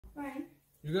Fine.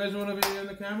 You guys want to be in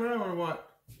the camera or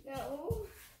what? No.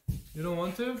 You don't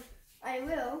want to? I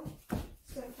will.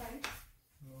 Sometime.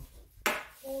 No.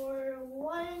 Or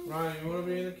one. Ryan, you want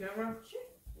to be in the camera? Sure.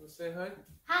 You want to say hi?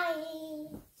 Hi.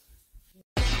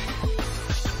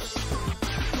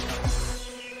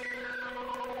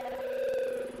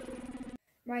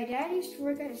 My dad used to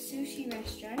work at a sushi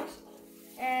restaurant,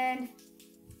 and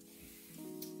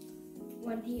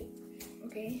when he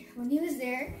was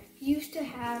there, he used to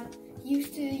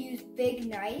use big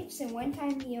knives, and one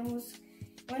time he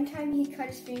cut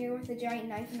his finger with a giant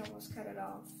knife and almost cut it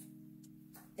off.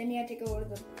 Then he had to go to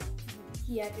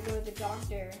the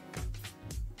doctor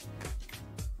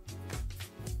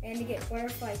and to get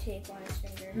butterfly tape on his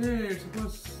finger. Hey, you're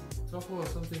supposed to talk about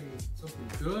something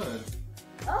good.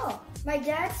 Oh, my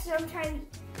dad sometimes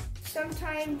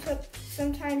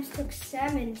took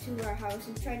salmon to our house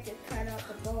and tried to cut out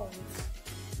the bones.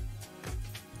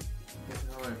 That's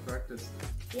how I practiced.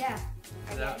 Yeah,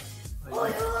 I guess. I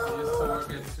used to work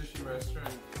at a sushi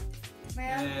restaurant.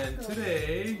 And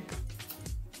today,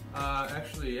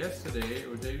 actually yesterday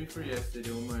or day before yesterday,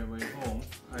 on my way home,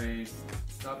 I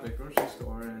stopped at the grocery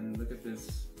store and look at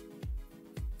this.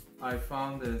 I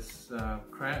found this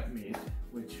crab meat,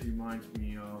 which reminds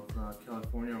me of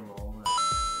California roll that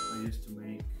I used to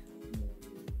make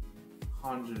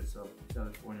hundreds of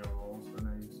California rolls when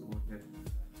I used to work at a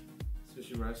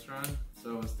sushi restaurant.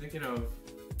 So I was thinking of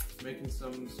making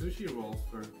some sushi rolls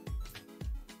for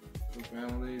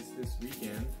families this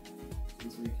weekend,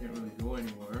 since we can't really go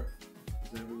anywhere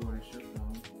because everybody shut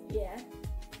down. Yeah.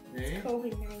 Hey? It's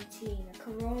COVID-19, a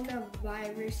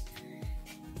coronavirus.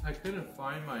 I couldn't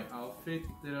find my outfit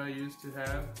that I used to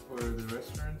have for the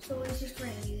restaurant. So it's just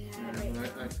wearing you hat right now. I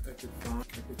could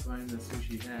find the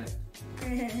sushi hat.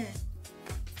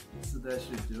 So that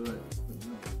should do it.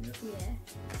 Yes. Yeah.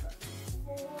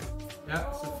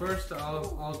 Yeah. So first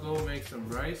I'll go make some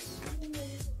rice,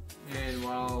 and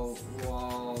while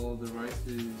the rice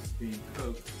is being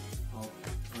cooked, I'll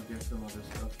get some other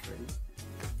stuff ready.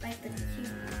 Like the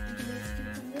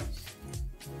cucumbers.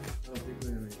 I don't think we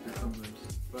have any cucumbers,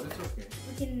 but it's okay.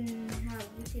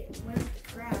 What is the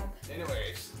crab?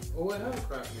 Anyways, I have a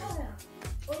crab here. Oh yeah.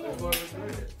 Oh yeah. That's why we're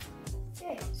doing it.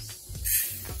 Okay.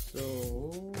 So.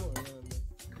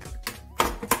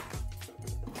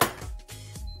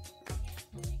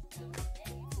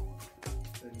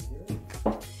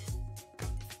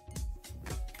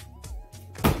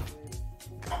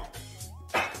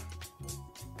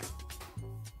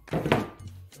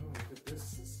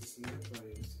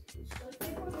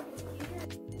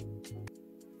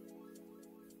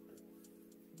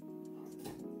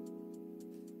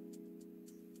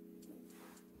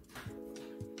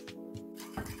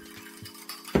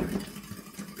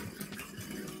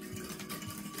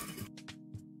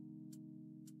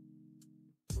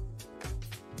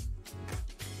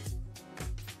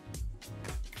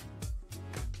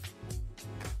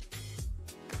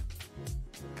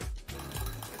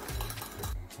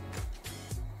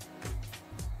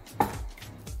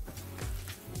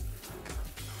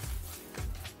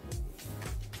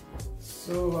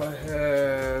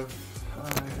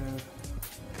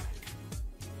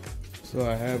 So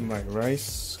I have my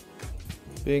rice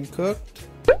being cooked,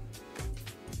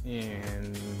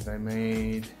 and I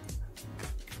made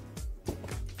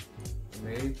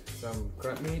some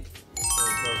crab meat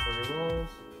for the rolls,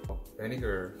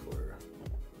 vinegar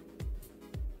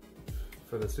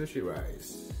for the sushi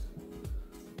rice.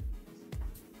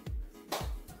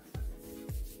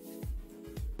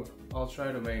 I'll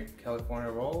try to make California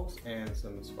rolls and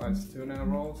some spiced tuna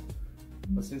rolls,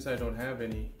 but since I don't have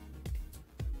any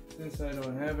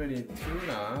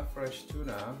tuna, fresh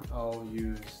tuna, I'll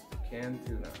use canned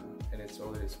tuna, and it's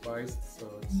already spiced. So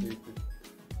let's see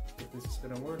if this is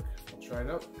gonna work. I'll try it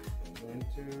out. I'm going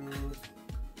to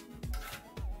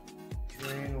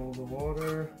drain all the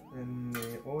water and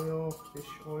the oil, fish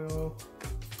oil.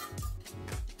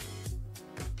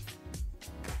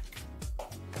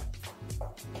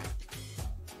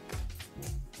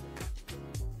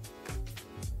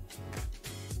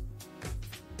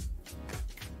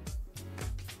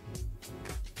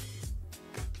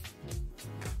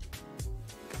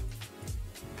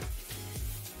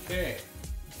 Okay,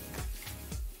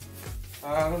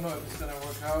 I don't know if it's gonna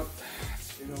work out.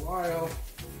 It's been a while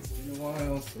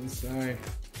since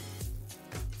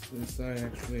I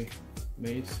actually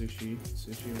made sushi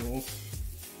rolls.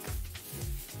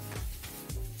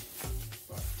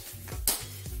 But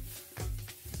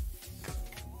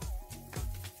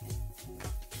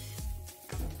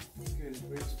it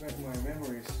brings back my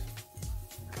memories.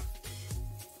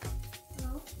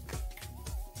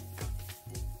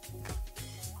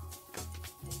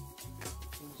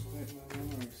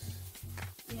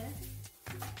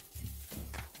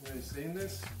 seen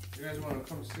this? You guys want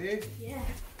to come see? Yeah.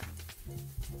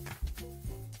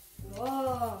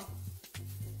 Whoa.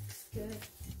 Looks good.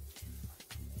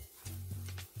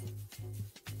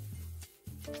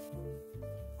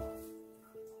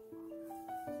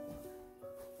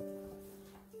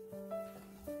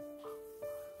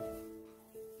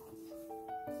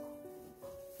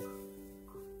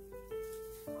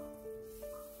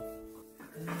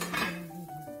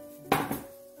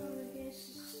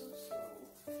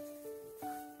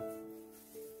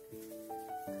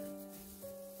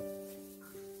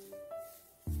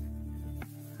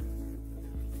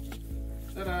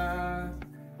 Ta-da!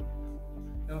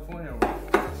 California.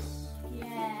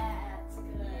 Yeah, it's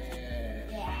good.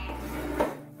 Yeah.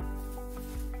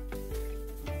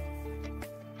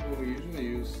 Well, we usually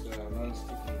use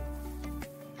non-sticky.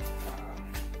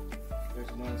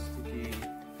 There's non-sticky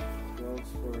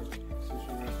gloves for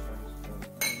sushi restaurants, but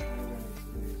I don't know when it's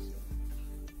today, so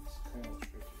it's kind of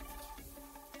tricky.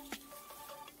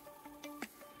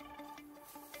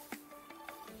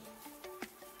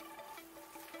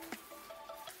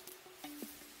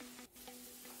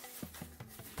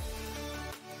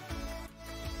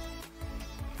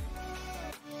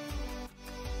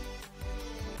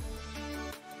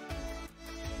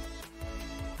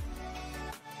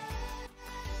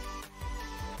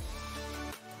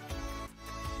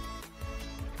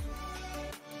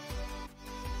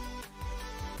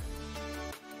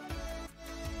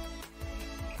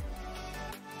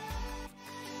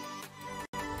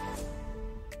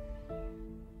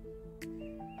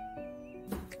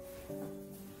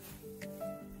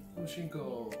 Machine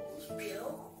goes.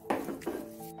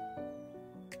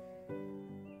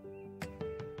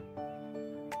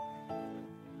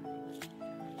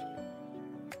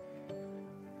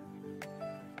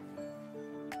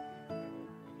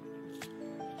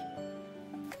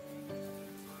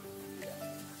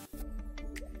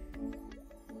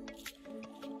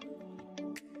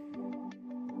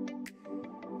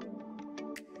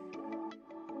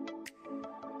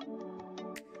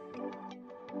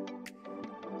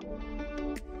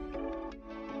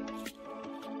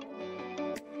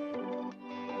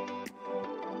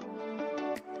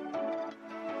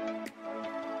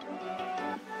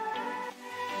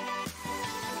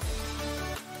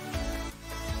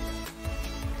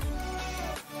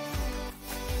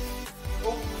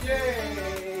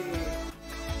 Yay!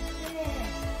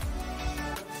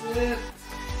 That's it.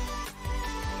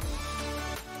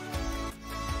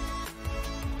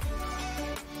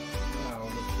 Now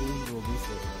the food will be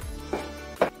served.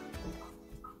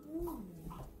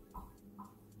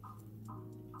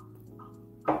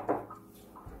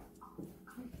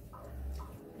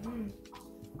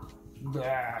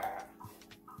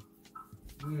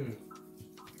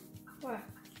 What?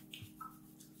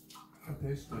 I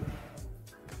taste it.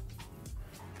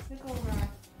 Pickle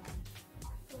wrap.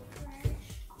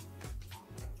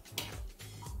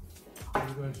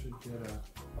 You guys should get a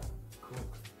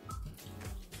Coke.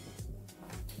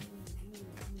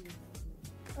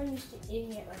 I'm used to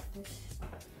eating it like this.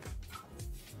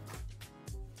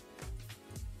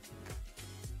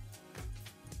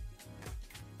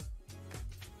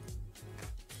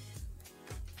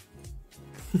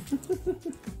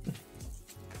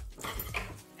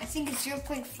 I think it's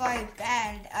 0.5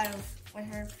 bad out of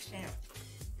 100%.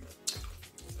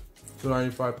 So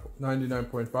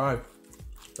 99.5.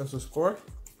 That's the score?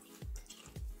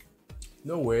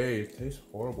 No way, it tastes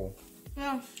horrible.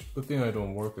 No. Good thing I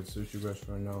don't work at sushi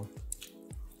restaurant now.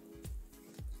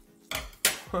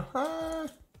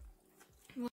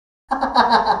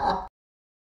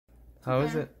 How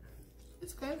is it?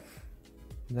 It's good.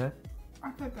 Yeah?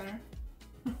 I put better.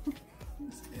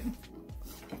 Just kidding.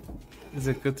 Is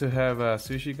it good to have a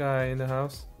sushi guy in the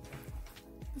house?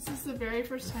 This is the very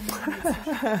first time I've made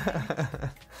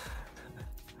sushi.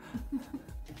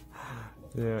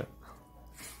 Yeah.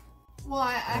 Well,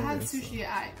 I had sushi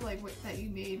at that you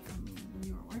made from when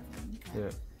you were working.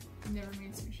 Yeah. I never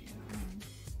made sushi at home.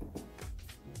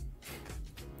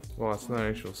 Well, it's not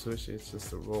actual sushi, it's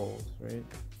just the rolls, right?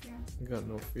 Yeah. You got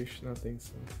no fish, nothing,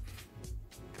 so.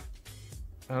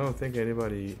 I don't think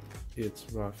anybody eats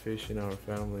raw fish in our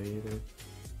family either.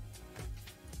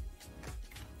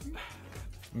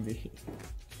 Me.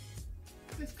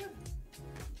 It's good.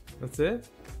 That's it?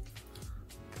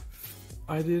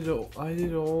 I did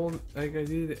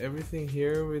everything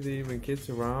here with even kids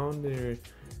around there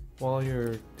while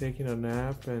you're taking a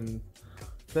nap, and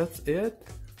that's it?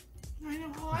 I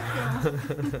know how I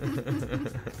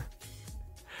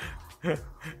feel.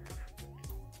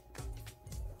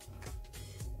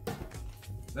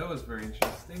 That was very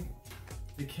interesting.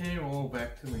 It came all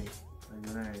back to me. Like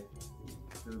when I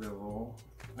do the roll.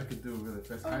 I could do it really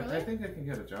fast. Oh, really? I think I can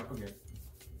get a job again.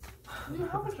 You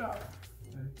have a job.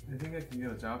 I think I can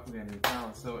get a job again in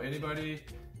town. So anybody,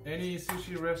 any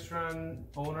sushi restaurant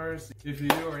owners, if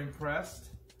you are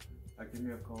impressed, give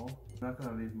me a call. I'm not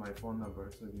gonna leave my phone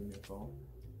number, so give me a call.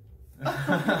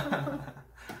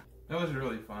 That was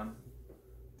really fun.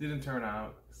 Didn't turn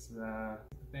out. So,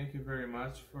 thank you very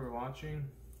much for watching.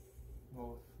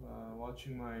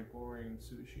 Watching my boring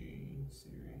sushi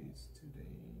series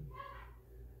today.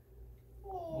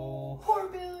 Oh, poor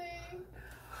Billy.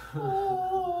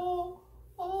 Oh.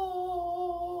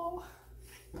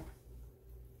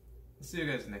 See you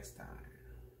guys next time.